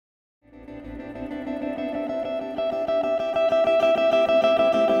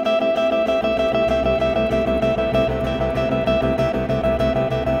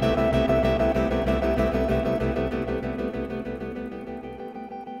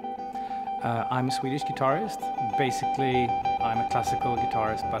I'm a Swedish guitarist. Basically, I'm a classical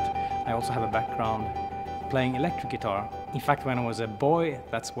guitarist, but I also have a background playing electric guitar. In fact, when I was a boy,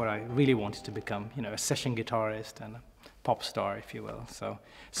 that's what I really wanted to become, you know, a session guitarist and a pop star, if you will.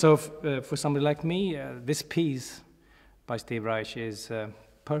 So for somebody like me, this piece by Steve Reich is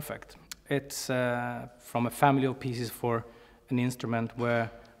perfect. It's from a family of pieces for an instrument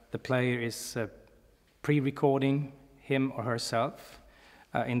where the player is pre-recording him or herself.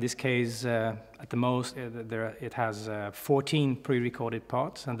 In this case, at the most, it has 14 pre-recorded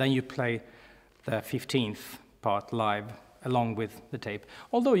parts, and then you play the 15th part live along with the tape.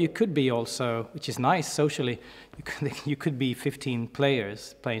 Although you could be also, which is nice socially, you could be 15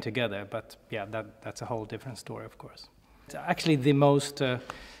 players playing together, but yeah, that's a whole different story, of course. It's actually the most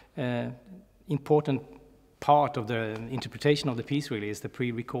important part of the interpretation of the piece really is the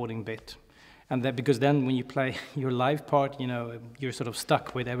pre-recording bit. And that because then when you play your live part, you know, you're sort of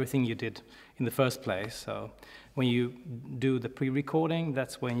stuck with everything you did in the first place. So when you do the pre-recording,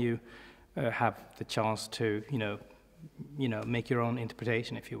 that's when you have the chance to, you know, make your own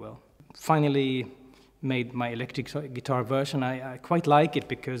interpretation, if you will. Finally made my electric guitar version. I quite like it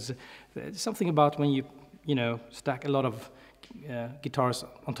because there's something about when you know, stack a lot of guitars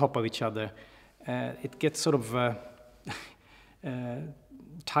on top of each other, it gets sort of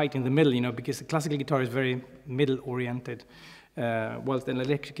tight in the middle, you know, because the classical guitar is very middle-oriented, whilst an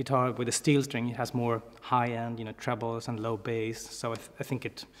electric guitar with a steel string, it has more high-end, you know, trebles and low bass. So I think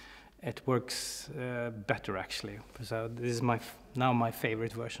it works better, actually. So this is now my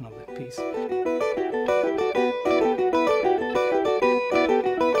favorite version of the piece.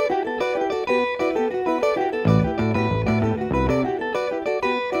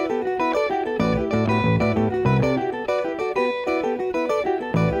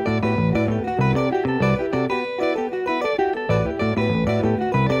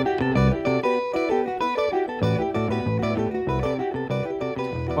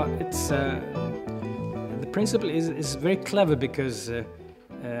 The principle is very clever because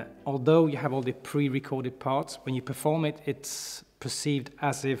although you have all the pre-recorded parts, when you perform it, it's perceived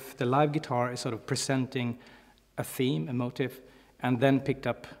as if the live guitar is sort of presenting a theme, a motif, and then picked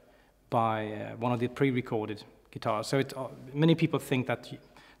up by one of the pre-recorded guitars. So many people think that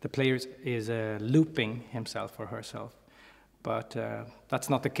the player is looping himself or herself, but that's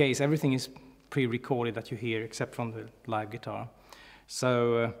not the case. Everything is pre-recorded that you hear, except from the live guitar.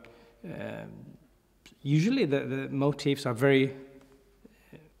 So usually the motifs are very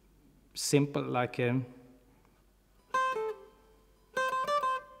simple, like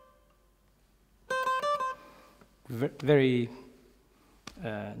very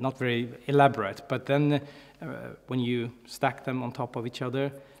not very elaborate. But then when you stack them on top of each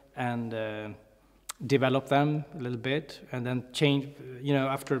other and develop them a little bit, and then change, you know,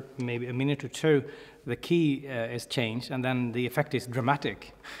 after maybe a minute or two, the key is changed, and then the effect is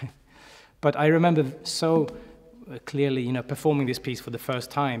dramatic. But I remember so clearly, you know, performing this piece for the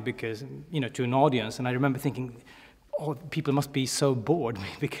first time because, you know, to an audience, and I remember thinking, oh, people must be so bored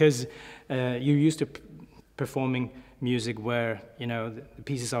because you're used to performing music where, you know, the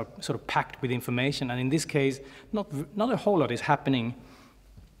pieces are sort of packed with information, and in this case, not a whole lot is happening,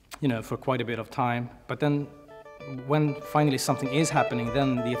 you know, for quite a bit of time. But then, when finally something is happening,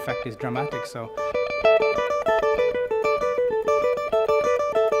 then the effect is dramatic. So.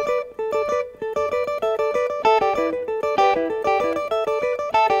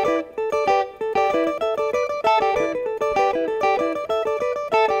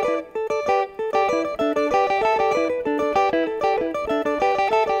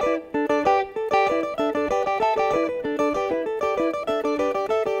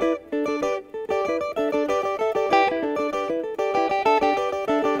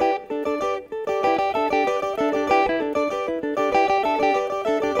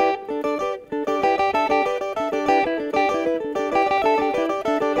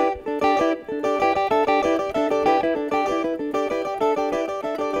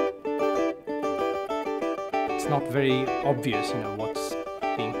 It's not very obvious, you know, what's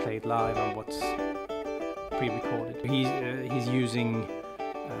being played live and what's pre-recorded. He's using,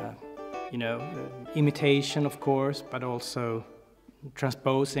 you know, imitation, of course, but also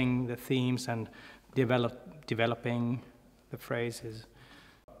transposing the themes and developing the phrases.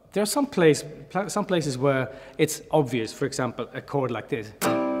 There are some places where it's obvious. For example, a chord like this,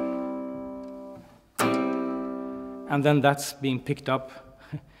 and then that's being picked up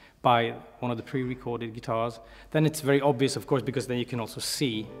by one of the pre-recorded guitars. Then it's very obvious, of course, because then you can also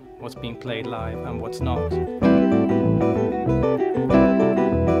see what's being played live and what's not.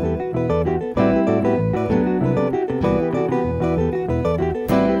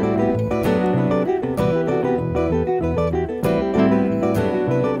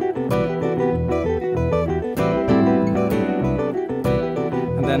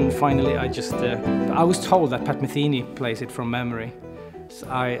 finally I was told that Pat Metheny plays it from memory. So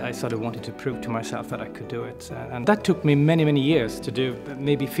I sort of wanted to prove to myself that I could do it. And that took me many, many years to do,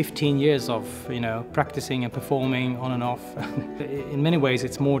 maybe 15 years of, practicing and performing on and off. In many ways,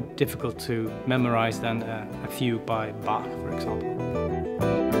 it's more difficult to memorize than a fugue by Bach, for example.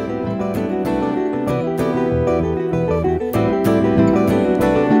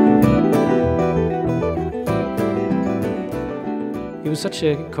 It was such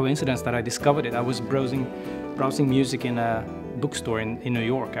a coincidence that I discovered it. I was browsing music in a bookstore in New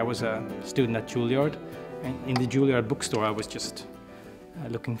York. I was a student at Juilliard, and in the Juilliard bookstore I was just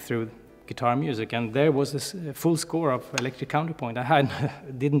looking through guitar music, and there was this full score of Electric Counterpoint. I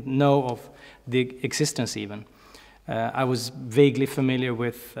didn't know of the existence even. I was vaguely familiar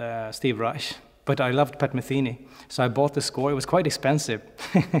with Steve Reich, but I loved Pat Metheny, so I bought the score. It was quite expensive,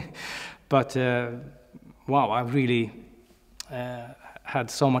 but wow, I really had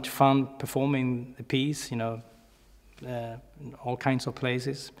so much fun performing the piece, all kinds of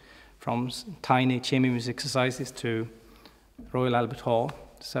places, from tiny chamber music exercises to Royal Albert Hall.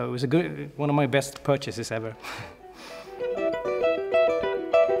 So it was one of my best purchases ever.